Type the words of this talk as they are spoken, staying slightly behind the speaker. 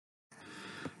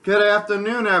Good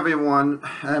afternoon, everyone.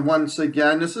 And once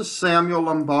again, this is Samuel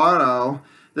Lombardo,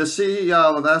 the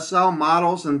CEO of SL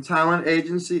Models and Talent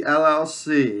Agency,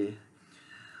 LLC.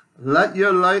 Let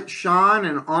your light shine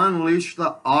and unleash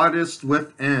the artist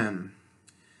within.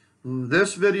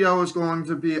 This video is going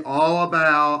to be all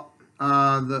about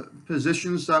the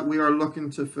positions that we are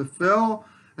looking to fulfill,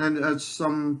 and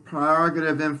some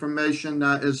prerogative information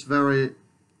that is very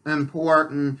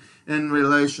important in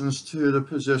relations to the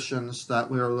positions that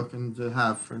we are looking to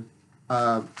have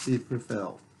be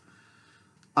fulfilled.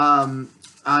 I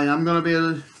am going to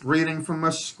be reading from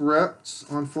a script,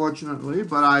 unfortunately,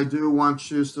 but I do want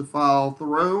you to follow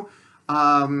through.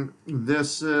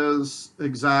 This is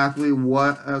exactly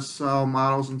what SL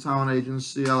Models and Talent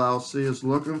Agency LLC is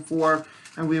looking for,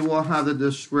 and we will have the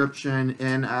description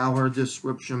in our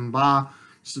description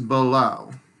box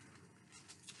below.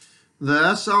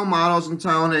 The SL Models and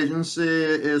Talent Agency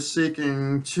is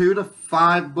seeking 2 to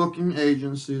 5 booking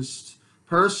agencies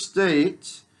per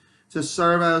state to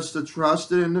serve as the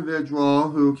trusted individual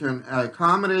who can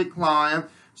accommodate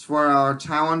clients for our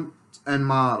talent and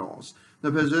models.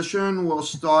 The position will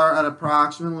start at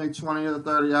approximately 20 to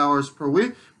 30 hours per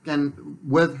week and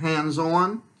with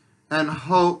hands-on and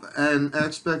hope and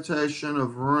expectation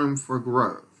of room for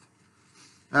growth.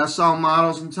 SL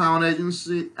Models and Talent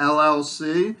Agency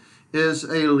LLC is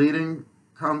a leading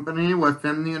company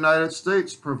within the United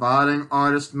States providing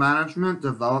artist management,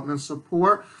 development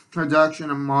support, production,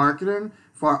 and marketing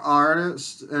for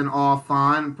artists in all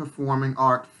fine performing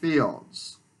art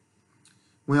fields.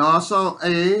 We also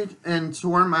aid in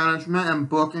tour management and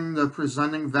booking the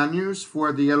presenting venues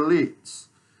for the elites.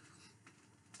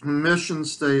 Mission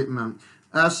statement.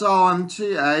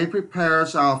 SLMTA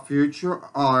prepares our future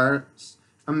arts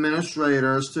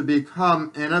administrators to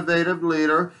become innovative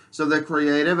leaders of the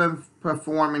creative and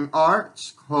performing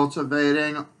arts,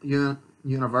 cultivating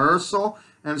universal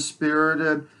and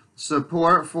spirited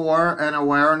support for and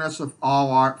awareness of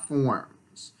all art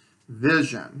forms.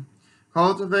 Vision.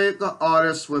 Cultivate the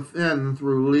artists within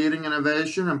through leading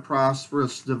innovation and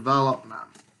prosperous development.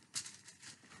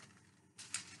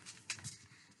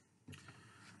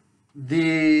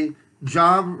 The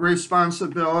job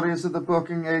responsibilities of the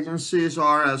booking agencies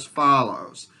are as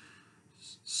follows.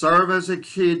 Serve as a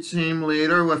key team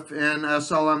leader within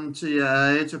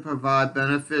SLMTA to provide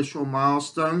beneficial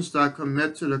milestones that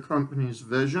commit to the company's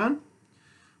vision.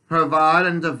 Provide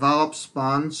and develop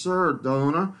sponsor or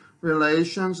donor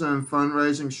relations and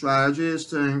fundraising strategies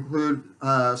to include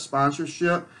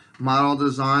sponsorship, model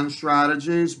design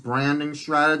strategies, branding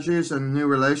strategies, and new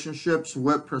relationships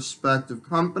with prospective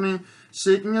company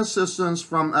seeking assistance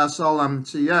from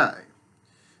SLMTA.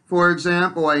 For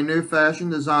example, a new fashion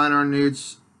designer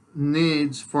needs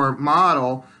for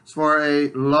model for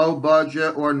a low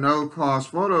budget or no cost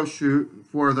photo shoot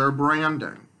for their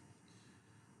branding.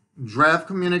 Draft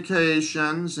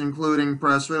communications, including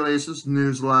press releases,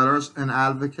 newsletters, and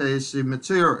advocacy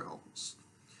materials.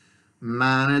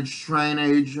 Manage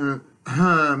and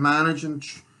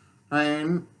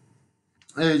train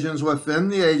agents within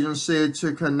the agency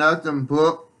to connect and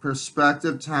book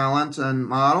prospective talent and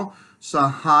model so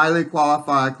highly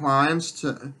qualified clients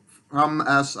from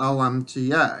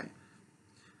SLMTA.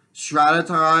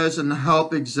 Strategize and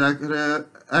help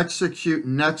execute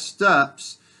next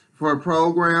steps for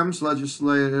programs,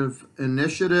 legislative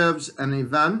initiatives, and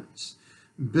events.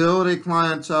 Build a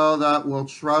clientele that will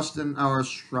trust in our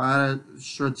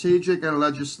strategic and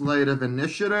legislative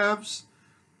initiatives.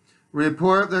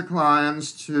 Report the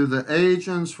clients to the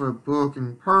agents for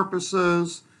booking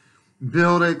purposes.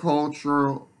 Build a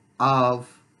culture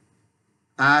of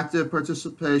active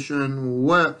participation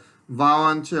with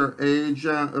volunteers,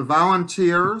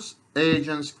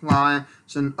 agents,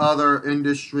 clients, and other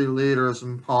industry leaders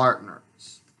and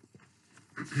partners.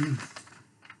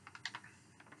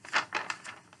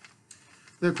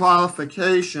 The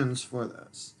qualifications for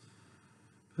this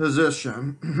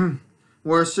position.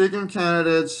 We're seeking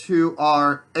candidates who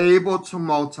are able to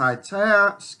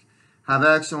multitask, have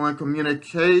excellent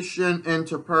communication,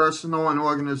 interpersonal and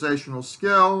organizational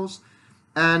skills,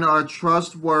 and are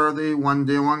trustworthy when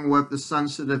dealing with the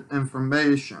sensitive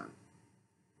information.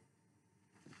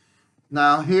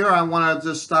 Now here I want to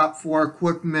just stop for a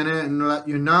quick minute and let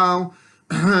you know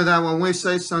that when we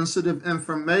say sensitive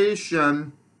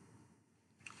information,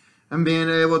 and being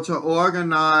able to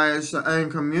organize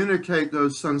and communicate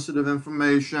those sensitive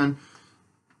information,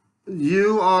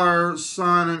 you are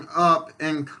signing up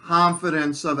in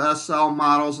confidence of SL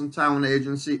Models and Talent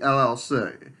Agency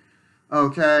LLC.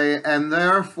 Okay, and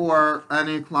therefore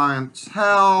any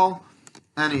clientele,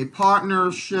 any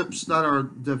partnerships that are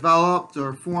developed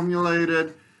or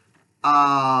formulated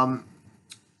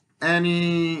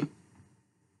any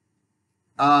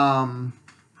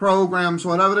programs,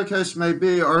 whatever the case may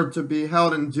be, are to be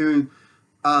held in due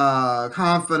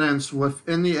confidence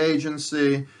within the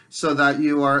agency so that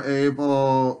you are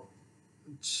able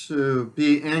to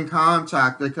be in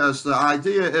contact, because the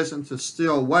idea isn't to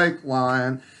steal away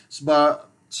clients, but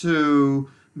to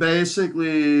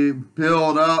basically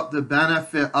build up the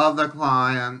benefit of the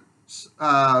clients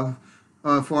for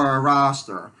a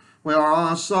roster. We are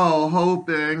also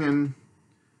hoping and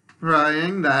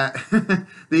praying that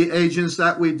the agents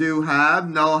that we do have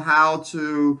know how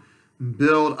to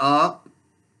build up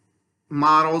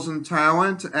models and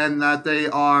talent, and that they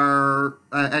are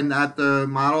and that the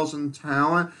models and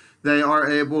talent, they are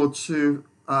able to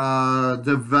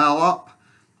develop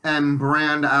and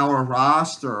brand our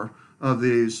roster of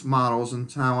these models and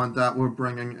talent that we're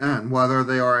bringing in, whether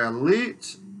they are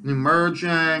elite,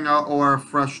 emerging, or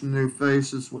fresh new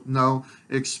faces with no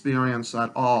experience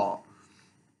at all.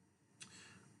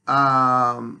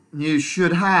 You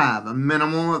should have a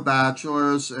minimum of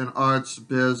bachelor's in arts,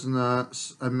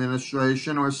 business,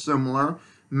 administration, or similar.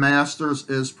 Master's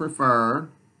is preferred.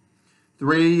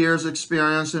 3 years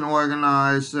experience in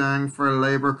organizing for a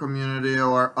labor community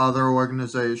or other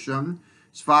organization.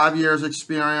 It's 5 years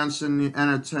experience in the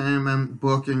entertainment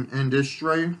booking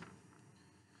industry.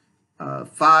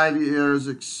 5 years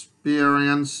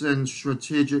experience in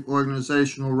strategic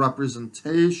organizational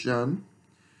representation.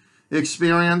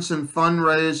 Experience in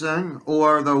fundraising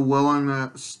or the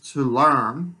willingness to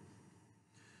learn.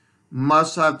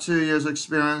 Must have 2 years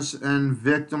experience in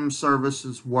victim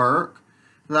services work.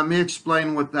 Let me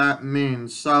explain what that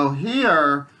means. So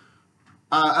here,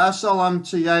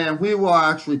 SLMTA, and we will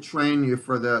actually train you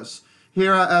for this.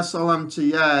 Here at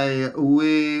SLMTA,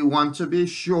 we want to be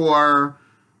sure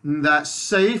that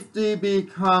safety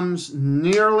becomes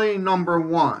nearly number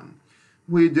one.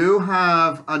 We do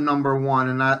have a number one,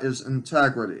 and that is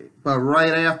integrity. But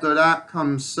right after that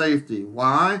comes safety.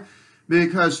 Why?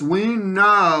 Because we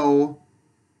know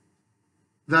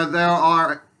that there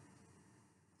are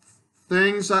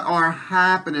things that are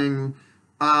happening,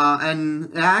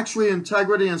 and actually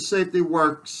integrity and safety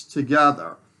works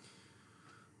together.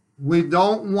 We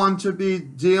don't want to be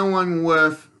dealing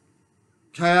with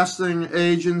casting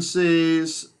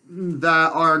agencies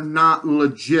that are not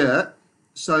legit.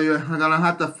 So you're going to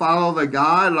have to follow the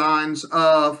guidelines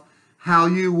of how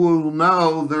you will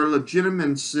know their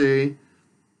legitimacy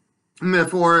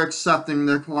before accepting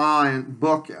the client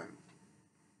booking.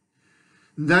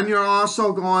 Then you're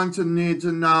also going to need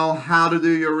to know how to do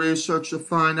your research to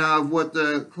find out what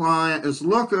the client is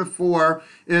looking for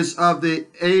is of the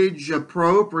age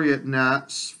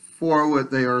appropriateness for what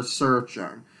they are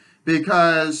searching.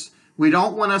 Because we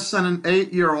don't want to send an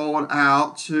 8-year-old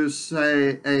out to,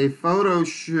 say, a photo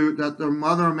shoot that their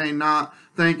mother may not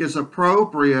think is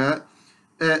appropriate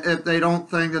if they don't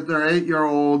think that their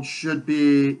 8-year-old should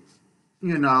be,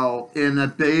 in a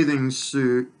bathing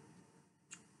suit.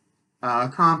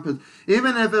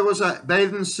 Even if it was a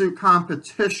bathing suit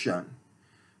competition,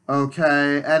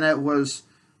 okay, and it was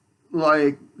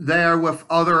like there with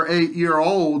other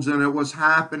 8-year-olds and it was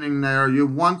happening there, you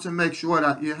want to make sure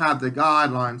that you have the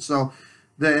guidelines. So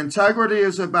the integrity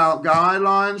is about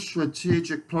guidelines,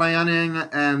 strategic planning,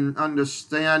 and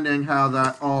understanding how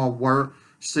that all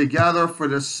works together for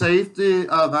the safety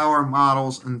of our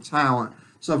models and talent,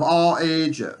 so of all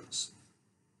ages.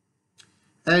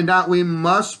 And that we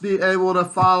must be able to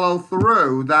follow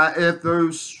through, that if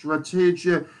those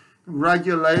strategic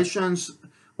regulations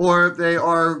or if they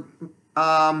are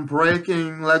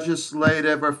breaking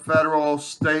legislative or federal,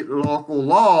 state, local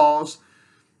laws,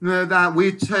 that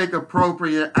we take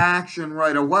appropriate action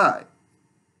right away.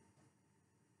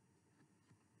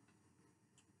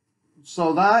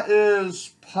 So that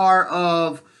is part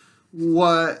of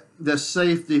what the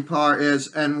safety part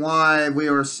is and why we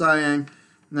are saying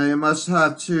now you must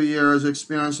have 2 years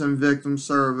experience in victim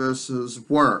services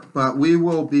work. But we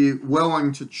will be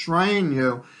willing to train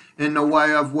you in the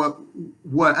way of what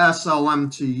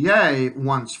SLMTA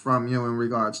wants from you in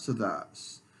regards to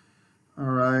this. All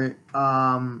right.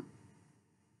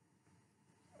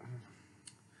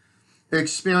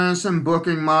 Experience in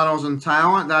booking models and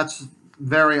talent, that's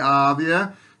very obvious.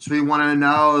 So we want to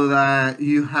know that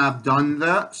you have done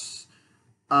this.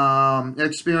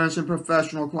 Experience in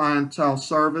professional clientele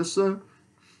services.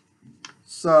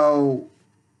 So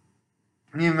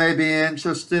you may be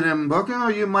interested in booking,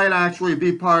 or you might actually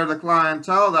be part of the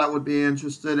clientele that would be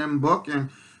interested in booking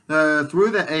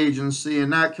through the agency. In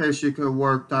that case, you could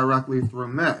work directly through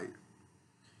me.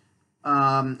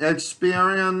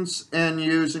 experience in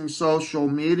using social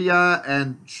media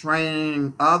and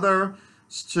training others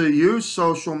to use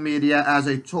social media as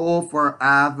a tool for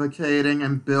advocating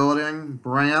and building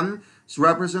brand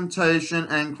representation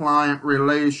and client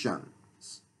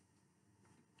relations.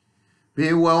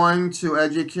 Be willing to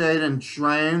educate and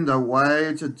train the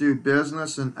way to do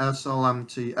business in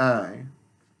SLMTA.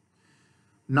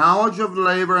 Knowledge of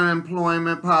labor and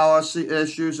employment policy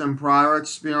issues and prior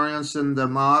experience in the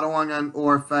modeling and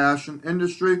or fashion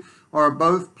industry are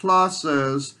both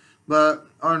pluses, but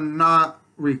are not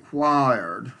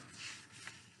required.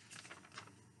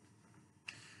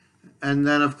 And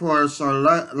then, of course, our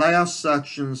last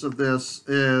sections of this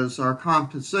is our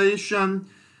compensation.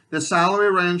 The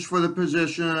salary range for the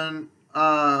position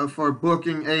for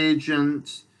booking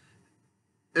agent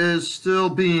is still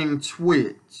being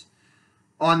tweaked.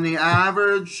 On the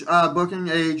average, booking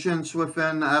agents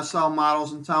within the SL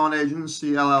Models and Talent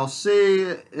Agency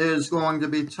LLC is going to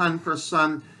be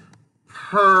 10%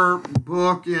 per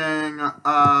booking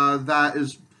that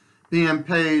is being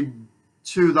paid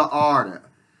to the artist.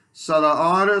 So the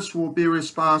artist will be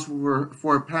responsible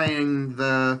for paying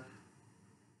the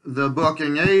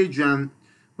booking agent,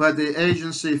 but the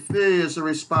agency fee is the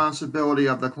responsibility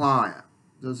of the client.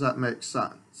 Does that make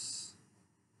sense?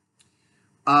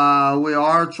 We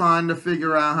are trying to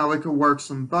figure out how we could work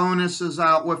some bonuses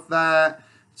out with that.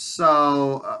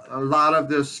 So a lot of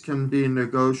this can be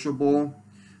negotiable.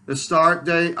 The start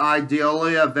date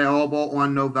ideally available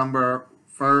on November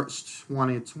 1st,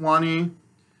 2020.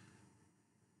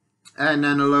 And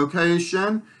then the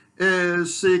location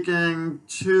is seeking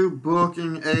 2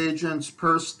 booking agents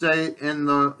per state in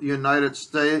the United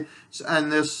States,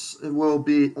 and this will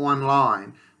be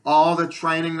online. All the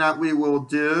training that we will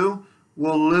do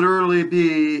will literally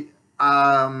be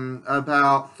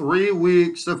about 3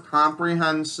 weeks of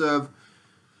comprehensive,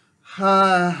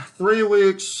 3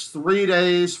 weeks, 3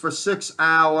 days for 6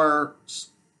 hours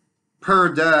per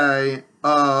day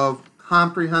of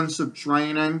comprehensive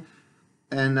training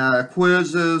and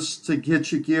quizzes to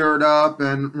get you geared up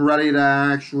and ready to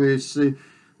actually see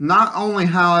not only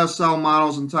how SL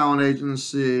Models and Talent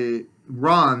Agency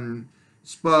run,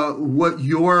 but what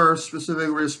your specific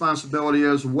responsibility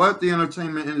is, what the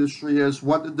entertainment industry is,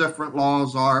 what the different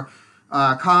laws are,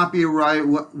 copyright,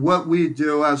 what we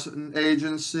do as an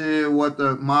agency, what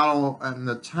the model and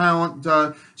the talent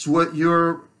does, what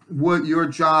your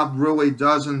job really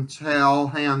does entail,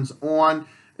 hands-on,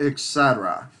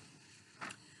 etc.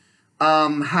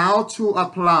 How to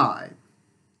apply.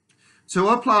 To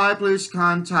apply, please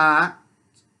contact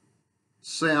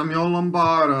Samuel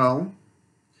Lombardo,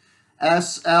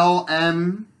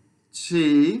 SLMTA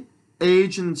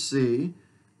Agency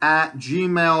 @gmail.com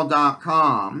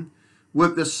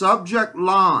with the subject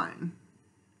line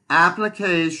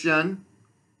application,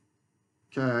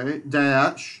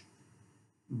 dash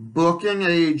booking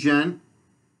agent,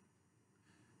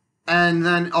 and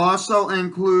then also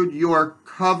include your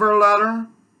cover letter,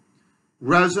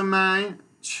 resume,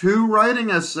 2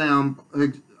 writing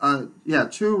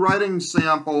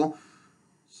sample,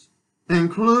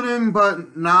 including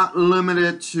but not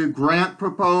limited to grant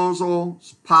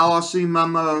proposals, policy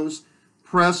memos,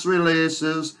 press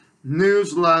releases,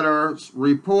 newsletters,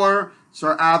 reports,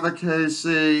 or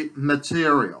advocacy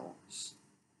materials.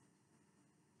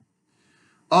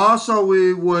 Also,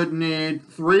 we would need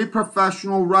 3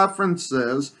 professional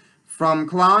references from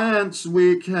clients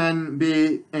we can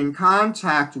be in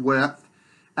contact with,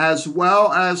 as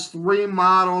well as 3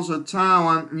 models of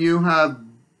talent you have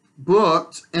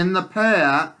booked in the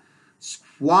past,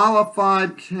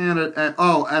 qualified candidate.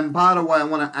 Oh, and by the way, I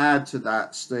want to add to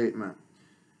that statement.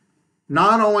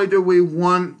 Not only do we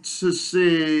want to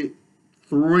see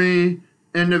 3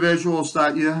 individuals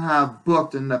that you have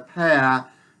booked in the past,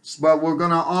 but we're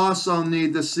going to also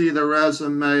need to see the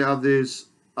resume of these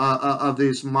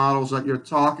models that you're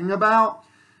talking about,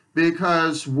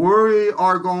 because we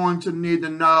are going to need to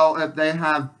know if they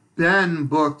have been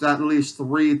booked at least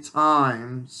 3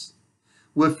 times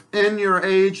within your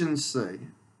agency,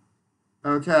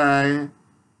 okay,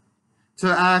 to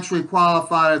actually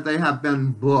qualify that they have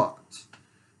been booked.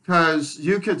 Because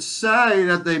you could say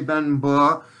that they've been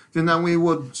booked, and then we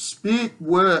would speak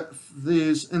with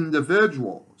these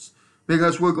individuals,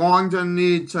 because we're going to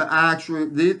need to actually,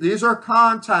 these are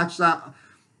contacts that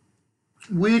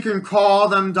we can call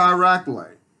them directly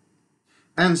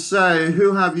and say,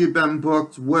 who have you been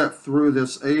booked with through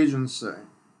this agency?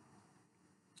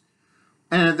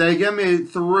 And if they give me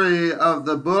 3 of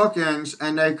the bookings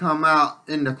and they come out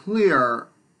in the clear,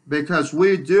 because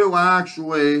we do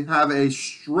actually have a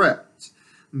strict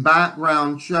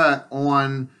background check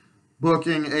on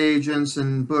booking agents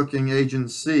and booking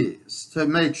agencies to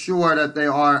make sure that they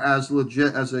are as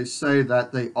legit as they say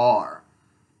that they are.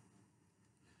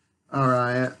 All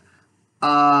right.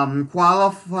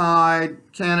 Qualified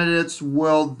candidates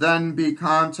will then be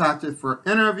contacted for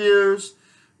interviews.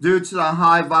 Due to the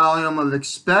high volume of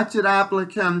expected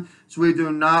applicants, we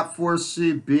do not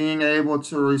foresee being able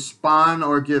to respond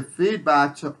or give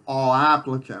feedback to all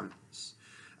applicants.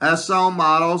 SL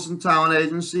Models and Talent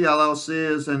Agency LLC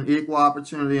is an equal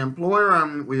opportunity employer,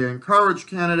 and we encourage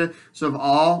candidates of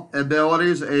all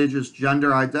abilities, ages,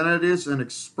 gender identities, and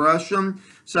expression,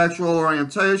 sexual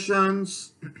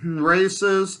orientations,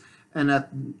 races, and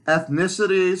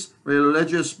ethnicities,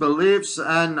 religious beliefs,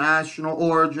 and national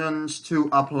origins to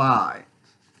apply.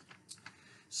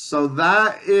 So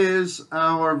that is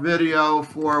our video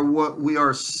for what we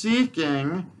are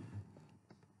seeking.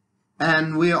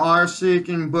 And we are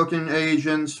seeking booking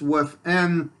agents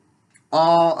within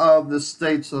all of the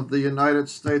states of the United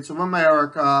States of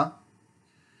America.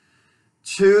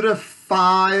 2 to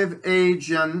 5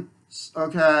 agents,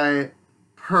 okay,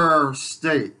 per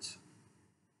state.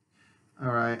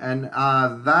 All right, and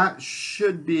that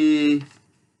should be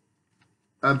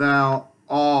about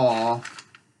all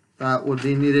that would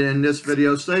be needed in this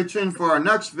video. Stay tuned for our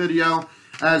next video,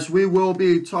 as we will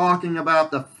be talking about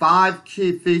the 5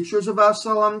 key features of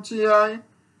SLMTA,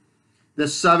 the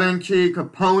 7 key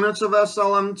components of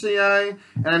SLMTA,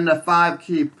 and the 5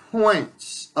 key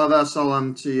points of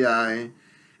SLMTA,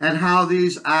 and how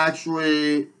these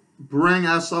actually bring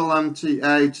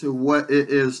SLMTA to what it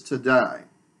is today.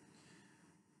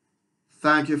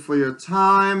 Thank you for your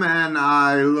time, and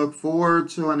I look forward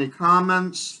to any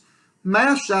comments.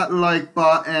 Smash that like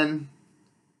button.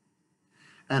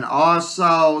 And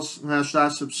also smash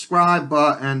that subscribe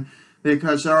button,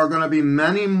 because there are going to be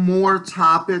many more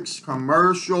topics,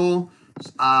 commercial,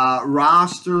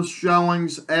 roster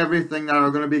showings, everything that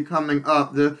are going to be coming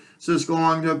up. This is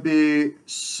going to be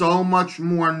so much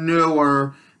more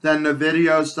newer than the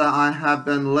videos that I have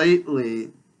been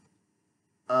lately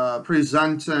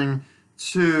presenting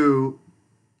to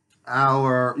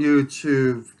our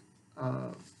YouTube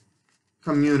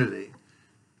community.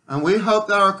 And we hope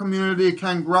that our community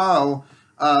can grow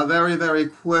very, very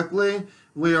quickly.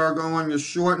 We are going to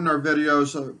shorten our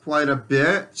videos quite a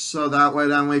bit, so that way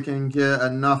then we can get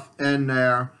enough in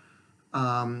there.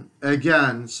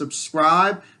 Again,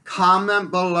 subscribe,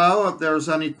 comment below if there's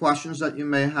any questions that you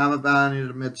may have about any of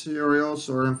the materials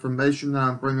or information that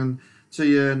I'm bringing to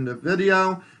you in the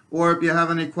video, or if you have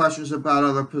any questions about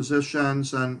other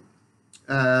positions and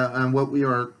what we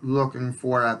are looking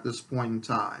for at this point in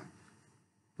time.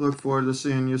 Look forward to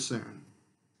seeing you soon.